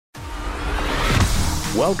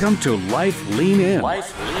Welcome to Life Lean In, a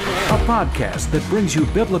podcast that brings you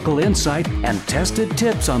biblical insight and tested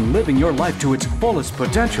tips on living your life to its fullest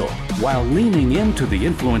potential while leaning into the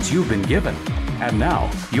influence you've been given. And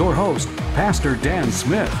now, your host, Pastor Dan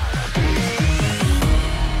Smith.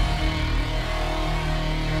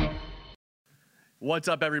 What's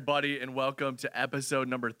up, everybody, and welcome to episode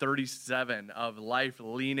number 37 of Life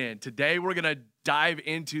Lean In. Today, we're going to dive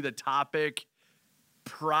into the topic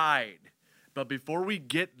pride. But before we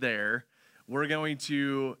get there, we're going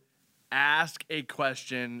to ask a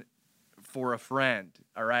question for a friend,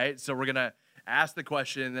 all right? So we're going to ask the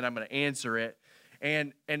question, and then I'm going to answer it.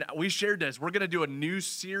 And we shared this. We're going to do a new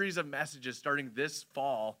series of messages starting this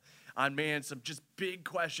fall on, some just big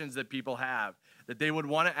questions that people have that they would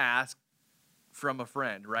want to ask from a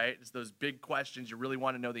friend, right? It's those big questions you really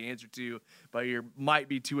want to know the answer to, but you might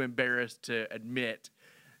be too embarrassed to admit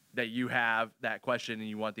that you have that question and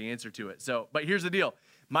you want the answer to it. So, but here's the deal.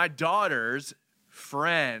 My daughter's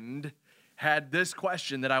friend had this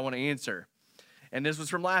question that I want to answer. And this was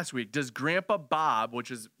from last week. Does Grandpa Bob,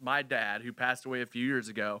 which is my dad who passed away a few years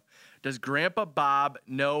ago, does Grandpa Bob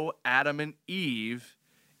know Adam and Eve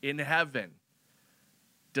in heaven?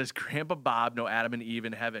 Does Grandpa Bob know Adam and Eve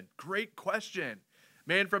in heaven? Great question.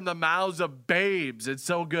 Man, from the mouths of babes. It's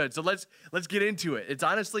so good. So let's get into it.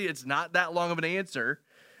 It's not that long of an answer.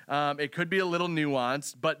 It could be a little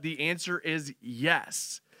nuanced, but the answer is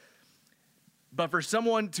yes. But for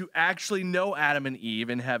someone to actually know Adam and Eve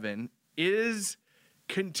in heaven is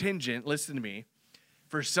contingent, listen to me,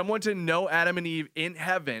 for someone to know Adam and Eve in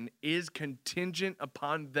heaven is contingent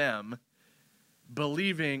upon them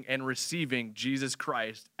believing and receiving Jesus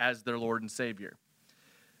Christ as their Lord and Savior.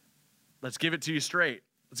 Let's give it to you straight.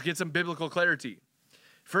 Let's get some biblical clarity.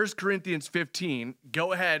 1 Corinthians 15,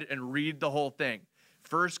 go ahead and read the whole thing.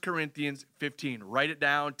 1 Corinthians 15, write it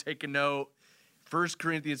down, take a note. 1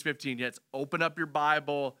 Corinthians 15, yes, open up your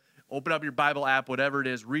Bible app, whatever it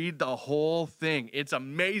is. Read the whole thing. It's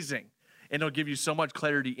amazing, and it'll give you so much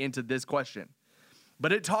clarity into this question.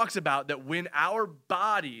 But it talks about that when our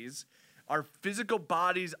bodies, our physical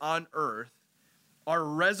bodies on earth, are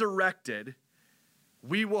resurrected,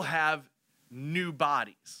 we will have new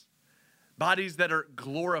bodies. Bodies that are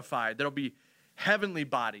glorified. There'll be heavenly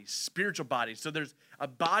bodies, spiritual bodies. So there's a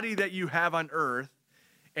body that you have on earth,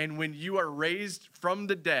 and when you are raised from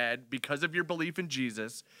the dead because of your belief in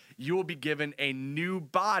Jesus, you will be given a new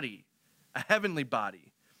body, a heavenly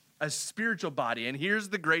body, a spiritual body. And here's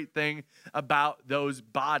the great thing about those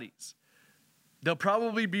bodies. They'll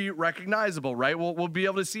probably be recognizable, right? We'll be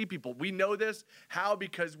able to see people. We know this. How?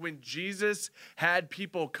 Because when Jesus had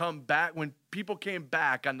people come back, when people came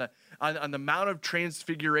back on the Mount of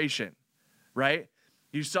Transfiguration, right?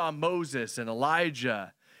 You saw Moses and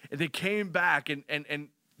Elijah, and they came back, and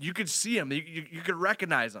you could see them. You could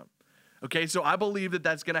recognize them. Okay, so I believe that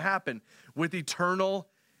that's going to happen with eternal,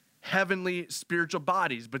 heavenly, spiritual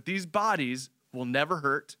bodies. But these bodies will never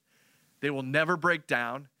hurt. They will never break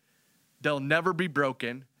down. They'll never be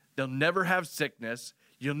broken. They'll never have sickness.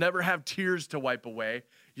 You'll never have tears to wipe away.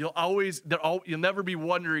 You'll never be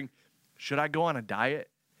wondering, should I go on a diet?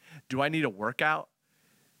 Do I need a workout?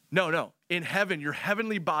 No. In heaven, your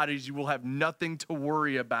heavenly bodies, you will have nothing to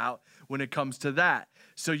worry about when it comes to that.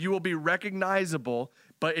 So you will be recognizable,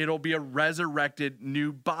 but it'll be a resurrected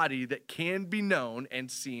new body that can be known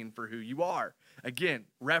and seen for who you are. Again,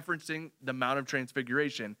 referencing the Mount of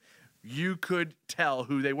Transfiguration, you could tell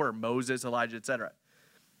who they were, Moses, Elijah, etc.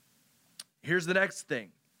 Here's the next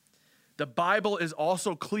thing. The Bible is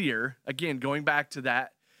also clear, again, going back to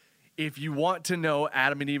that, if you want to know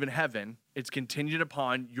Adam and Eve in heaven, it's contingent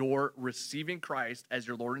upon your receiving Christ as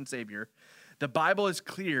your Lord and Savior. The Bible is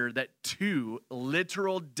clear that two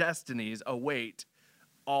literal destinies await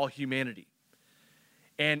all humanity.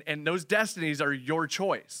 And those destinies are your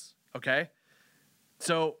choice, okay?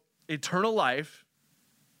 So eternal life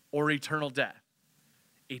or eternal death.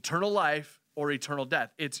 Eternal life or eternal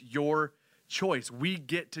death. It's your choice. We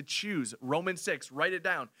get to choose. Romans 6, write it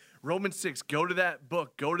down. Romans 6, go to that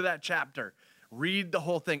book, go to that chapter, read the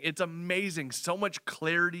whole thing. It's amazing. So much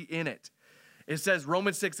clarity in it. It says,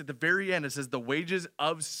 Romans 6 at the very end, it says, the wages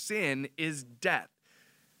of sin is death.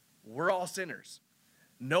 We're all sinners.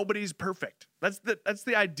 Nobody's perfect. That's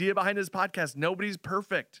the idea behind this podcast. Nobody's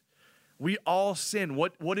perfect. We all sin.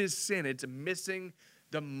 What is sin? It's missing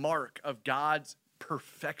the mark of God's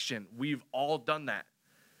perfection. We've all done that.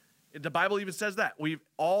 The Bible even says that. We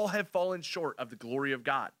all have fallen short of the glory of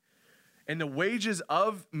God. And the wages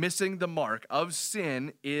of missing the mark of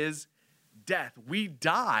sin is death. We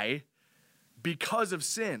die because of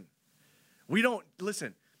sin. We don't,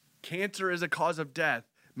 listen, cancer is a cause of death.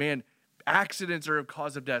 Man, Accidents are a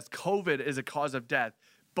cause of death. COVID is a cause of death.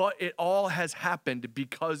 But it all has happened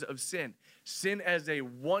because of sin. Sin as a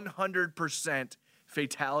 100%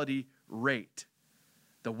 fatality rate.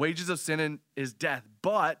 The wages of sin is death,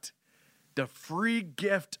 but the free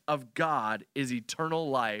gift of God is eternal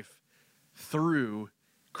life through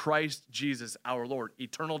Christ Jesus our Lord.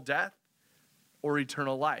 Eternal death or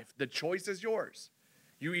eternal life. The choice is yours.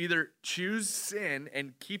 You either choose sin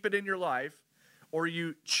and keep it in your life, or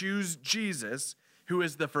you choose Jesus, who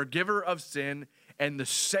is the forgiver of sin and the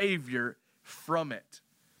Savior from it.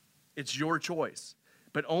 It's your choice.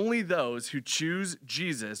 But only those who choose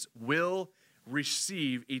Jesus will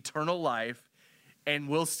receive eternal life and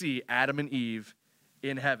will see Adam and Eve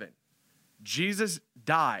in heaven. Jesus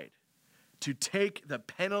died to take the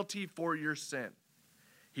penalty for your sin.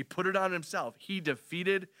 He put it on himself. He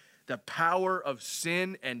defeated the power of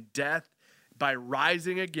sin and death by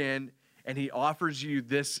rising again, and he offers you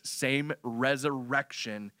this same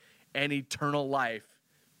resurrection and eternal life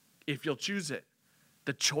if you'll choose it.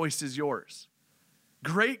 The choice is yours.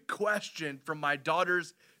 Great question from my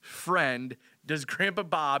daughter's friend. Does Grandpa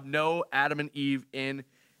Bob know Adam and Eve in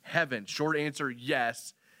heaven? Short answer,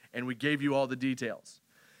 yes, and we gave you all the details.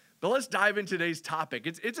 But let's dive into today's topic.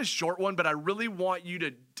 It's a short one, but I really want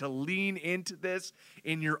you to lean into this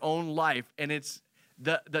in your own life, and it's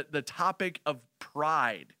the topic of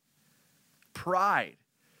pride. Pride.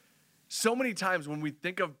 So many times when we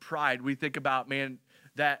think of pride, we think about, man,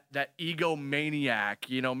 that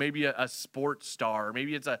egomaniac, maybe a sports star,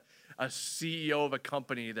 maybe it's a CEO of a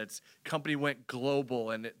company company went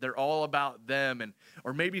global and they're all about them,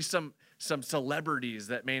 or maybe some celebrities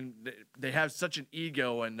that, man, they have such an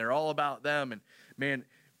ego and they're all about them, and man,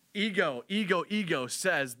 ego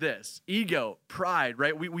says this. Ego, pride,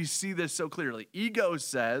 right? We see this so clearly. Ego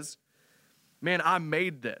says, man, I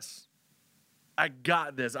made this. I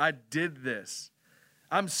got this. I did this.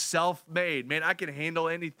 I'm self-made. Man, I can handle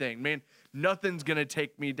anything. Man, nothing's going to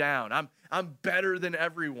take me down. I'm better than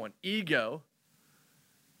everyone. Ego,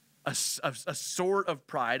 a sort of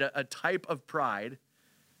pride, a type of pride,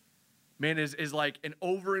 man, is like an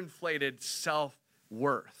overinflated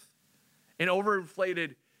self-worth. An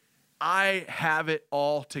overinflated, I have it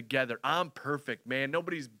all together. I'm perfect, man.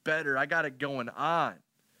 Nobody's better. I got it going on.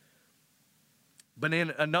 But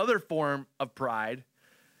in another form of pride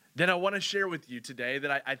that I want to share with you today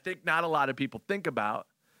that I think not a lot of people think about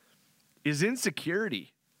is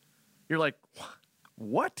insecurity. You're like,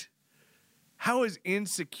 what? How is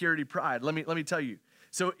insecurity pride? Let me tell you.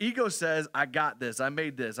 So ego says, I got this. I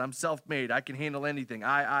made this. I'm self-made. I can handle anything.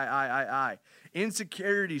 I.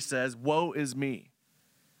 Insecurity says, woe is me.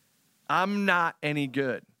 I'm not any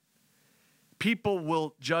good. People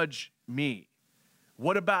will judge me.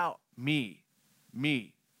 What about me?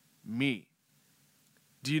 Me.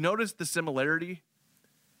 Do you notice the similarity?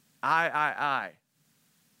 I.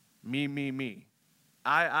 Me.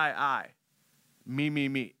 I.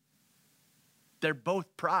 Me. They're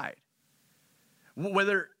both pride.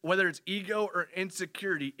 Whether it's ego or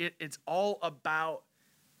insecurity, it's all about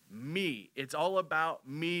me. It's all about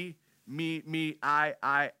me,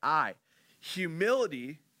 I.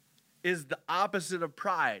 Humility is the opposite of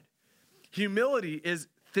pride. Humility is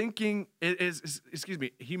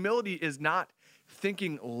not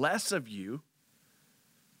thinking less of you.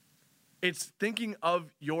 It's thinking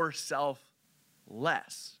of yourself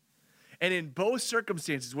less. And in both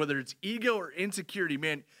circumstances, whether it's ego or insecurity,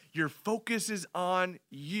 man, your focus is on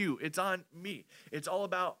you. It's on me. It's all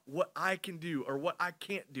about what I can do or what I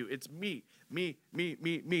can't do. It's me.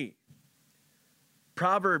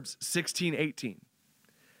 Proverbs 16:18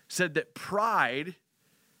 said that pride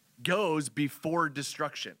goes before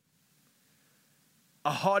destruction,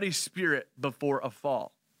 a haughty spirit before a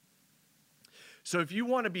fall. So if you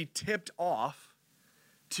want to be tipped off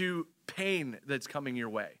to pain that's coming your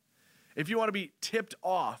way, if you want to be tipped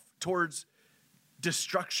off towards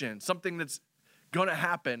destruction, something that's going to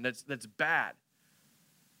happen that's bad,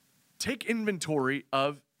 take inventory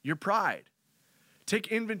of your pride. Take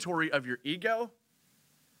inventory of your ego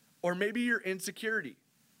or maybe your insecurity.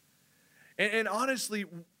 And honestly,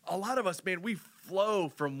 a lot of us, man, we flow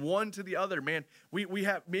from one to the other, man. We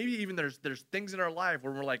have, maybe even there's things in our life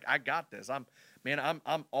where we're like, I got this. I'm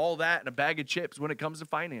all that in a bag of chips when it comes to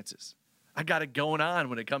finances. I got it going on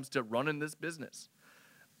when it comes to running this business.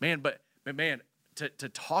 Man, but man, to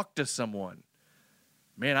talk to someone,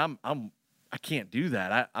 man, I can't do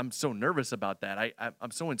that. I'm so nervous about that.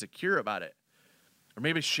 I'm so insecure about it. Or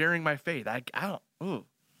maybe sharing my faith. I don't. Ooh.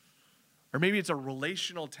 Or maybe it's a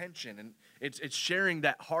relational tension, and it's sharing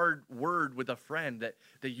that hard word with a friend that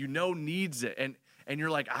you know needs it, and you're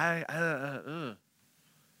like,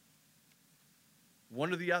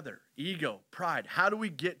 one or the other. Ego, pride. How do we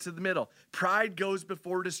get to the middle? Pride goes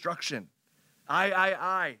before destruction.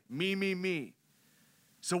 I, me.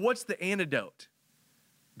 So what's the antidote?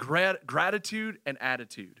 Gratitude and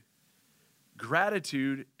attitude.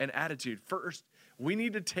 Gratitude and attitude. First, we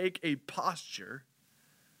need to take a posture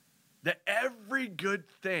that every good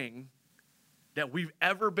thing that we've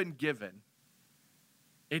ever been given,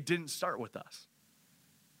 it didn't start with us.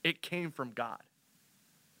 It came from God.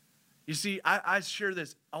 You see, I share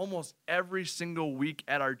this almost every single week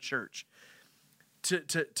at our church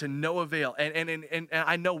to no avail. And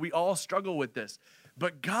I know we all struggle with this,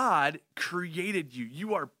 but God created you.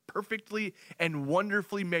 You are perfectly and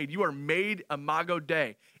wonderfully made. You are made imago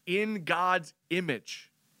Dei, in God's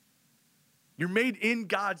image. You're made in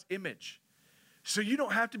God's image. So you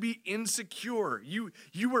don't have to be insecure.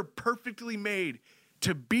 You were perfectly made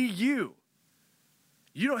to be you.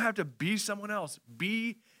 You don't have to be someone else.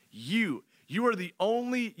 Be you. You are the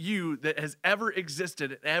only you that has ever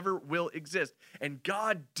existed and ever will exist. And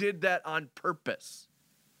God did that on purpose.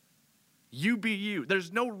 You be you.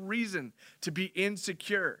 There's no reason to be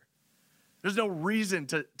insecure. There's no reason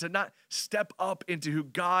to not step up into who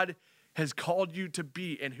God has called you to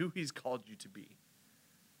be and who he's called you to be.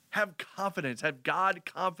 Have confidence, have God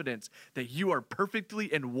confidence that you are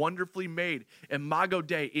perfectly and wonderfully made, imago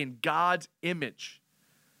Dei, in God's image.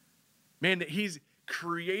 Man, that he's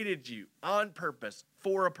created you on purpose,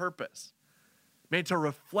 for a purpose. Man, to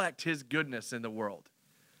reflect his goodness in the world.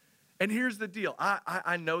 And here's the deal.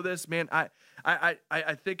 I know this, man. I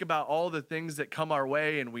think about all the things that come our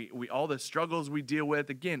way and we all the struggles we deal with.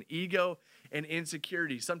 Again, ego and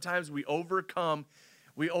insecurity. Sometimes we overcome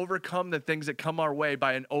the things that come our way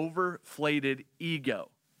by an overinflated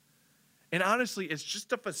ego. And honestly, it's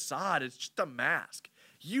just a facade. It's just a mask.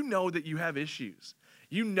 You know that you have issues.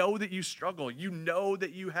 You know that you struggle. You know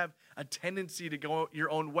that you have a tendency to go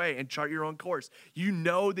your own way and chart your own course. You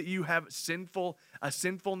know that you have a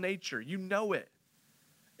sinful nature. You know it.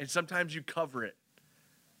 And sometimes you cover it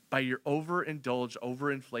by your overindulged,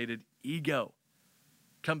 overinflated ego.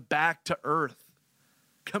 Come back to earth.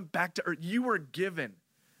 Come back to earth. You were given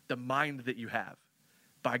the mind that you have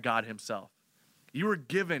by God himself. You were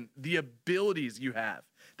given the abilities you have,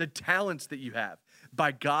 the talents that you have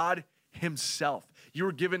by God himself. You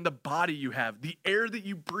were given the body you have, the air that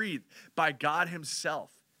you breathe by God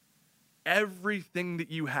himself. Everything that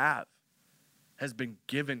you have has been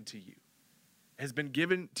given to you, has been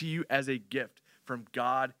given to you as a gift from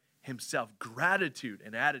God himself. Gratitude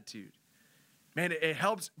and attitude. Man, it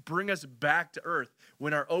helps bring us back to earth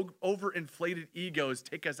when our overinflated egos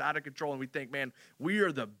take us out of control and we think, man, we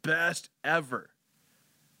are the best ever.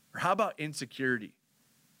 Or how about insecurity?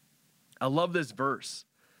 I love this verse.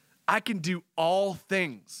 I can do all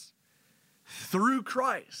things through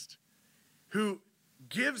Christ who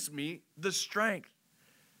gives me the strength.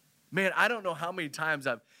 Man, I don't know how many times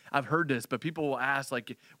I've heard this, but people will ask,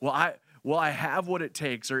 like, will I have what it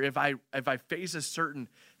takes? Or if I face a certain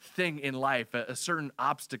thing in life, a certain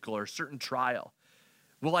obstacle or a certain trial,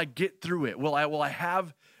 will I get through it? Will I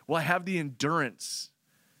have the endurance?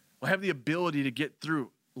 Will I have the ability to get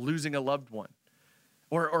through losing a loved one?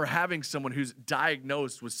 Or having someone who's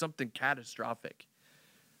diagnosed with something catastrophic?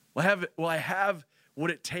 Will I have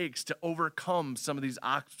what it takes to overcome some of these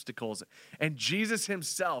obstacles? And Jesus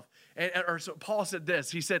himself, so Paul said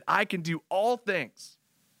this, he said, I can do all things.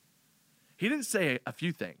 He didn't say a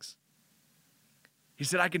few things. He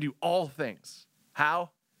said, I can do all things. How?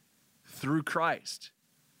 Through Christ.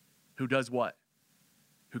 Who does what?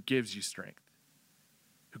 Who gives you strength.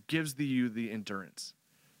 Who gives you the endurance.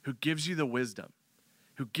 Who gives you the wisdom.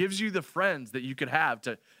 Who gives you the friends that you could have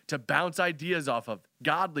to bounce ideas off of,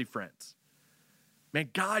 godly friends. Man,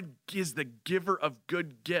 God is the giver of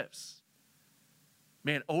good gifts.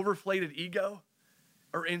 Man, overinflated ego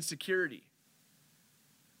or insecurity.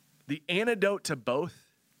 The antidote to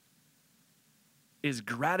both is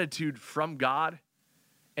gratitude from God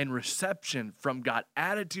and reception from God,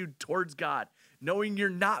 attitude towards God, knowing you're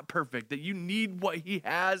not perfect, that you need what he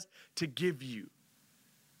has to give you.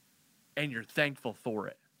 And you're thankful for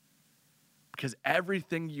it. Because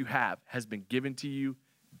everything you have has been given to you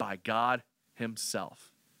by God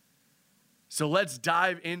himself. So let's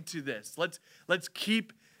dive into this. Let's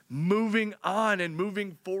keep moving on and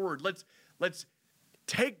moving forward. Let's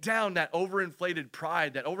take down that overinflated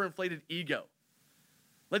pride, that overinflated ego.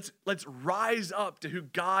 Let's rise up to who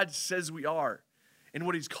God says we are and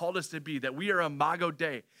what he's called us to be, that we are imago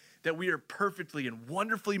Dei, that we are perfectly and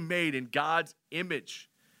wonderfully made in God's image.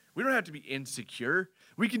 We don't have to be insecure.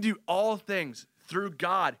 We can do all things through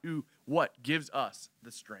God who, what? Gives us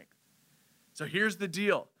the strength. So here's the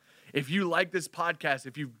deal. If you like this podcast,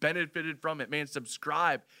 if you've benefited from it, man,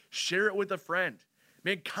 subscribe, share it with a friend.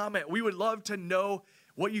 Man, comment. We would love to know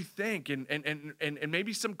what you think and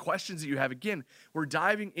maybe some questions that you have. Again, we're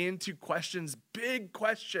diving into questions, big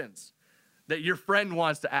questions that your friend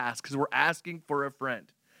wants to ask because we're asking for a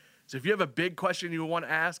friend. So if you have a big question you want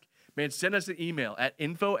to ask, man, send us an email at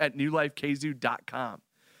info@newlifekzu.com.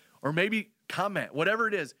 Or maybe comment, whatever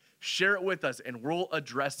it is, share it with us and we'll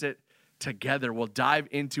address it together. We'll dive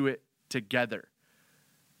into it together.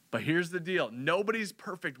 But here's the deal. Nobody's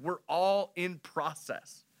perfect. We're all in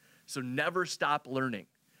process. So never stop learning,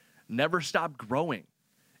 never stop growing,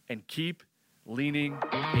 and keep leaning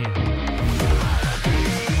in.